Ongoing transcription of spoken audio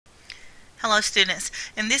Hello students,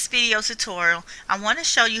 in this video tutorial I want to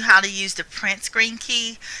show you how to use the print screen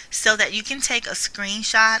key so that you can take a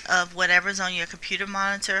screenshot of whatever's on your computer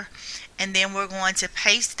monitor, and then we're going to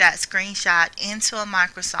paste that screenshot into a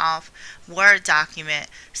Microsoft Word document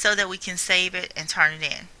so that we can save it and turn it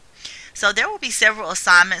in. So there will be several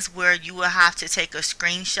assignments where you will have to take a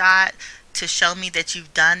screenshot to show me that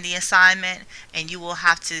you've done the assignment, and you will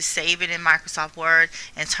have to save it in Microsoft Word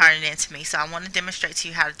and turn it in to me. So I want to demonstrate to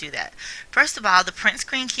you how to do that. First of all, the print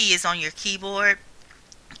screen key is on your keyboard.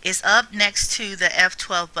 It's up next to the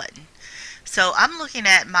F12 button. So I'm looking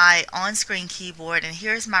at my on-screen keyboard, and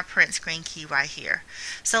here's my print screen key right here.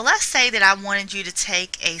 So let's say that I wanted you to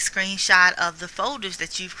take a screenshot of the folders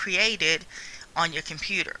that you've created on your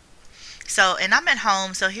computer. So, and I'm at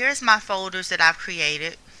home, so here's my folders that I've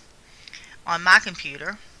created on my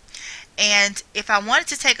computer. And if I wanted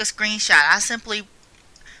to take a screenshot, I simply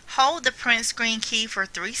hold the print screen key for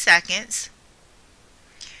 3 seconds.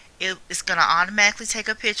 It's going to automatically take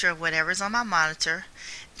a picture of whatever's on my monitor.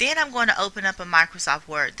 Then I'm going to open up a Microsoft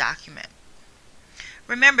Word document.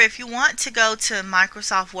 Remember, if you want to go to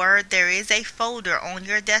Microsoft Word, there is a folder on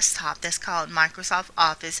your desktop that's called Microsoft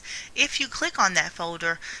Office. If you click on that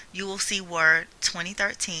folder, you will see Word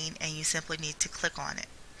 2013, and you simply need to click on it.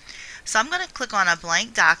 So I'm going to click on a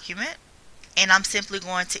blank document, and I'm simply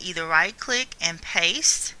going to either right click and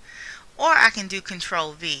paste, or I can do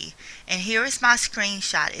Control V. And here is my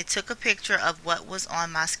screenshot. It took a picture of what was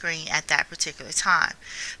on my screen at that particular time.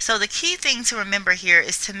 So the key thing to remember here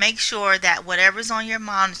is to make sure that whatever's on your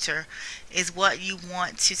monitor is what you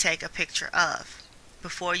want to take a picture of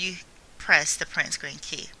before you press the print screen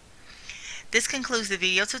key. This concludes the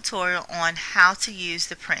video tutorial on how to use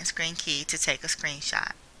the print screen key to take a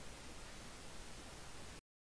screenshot.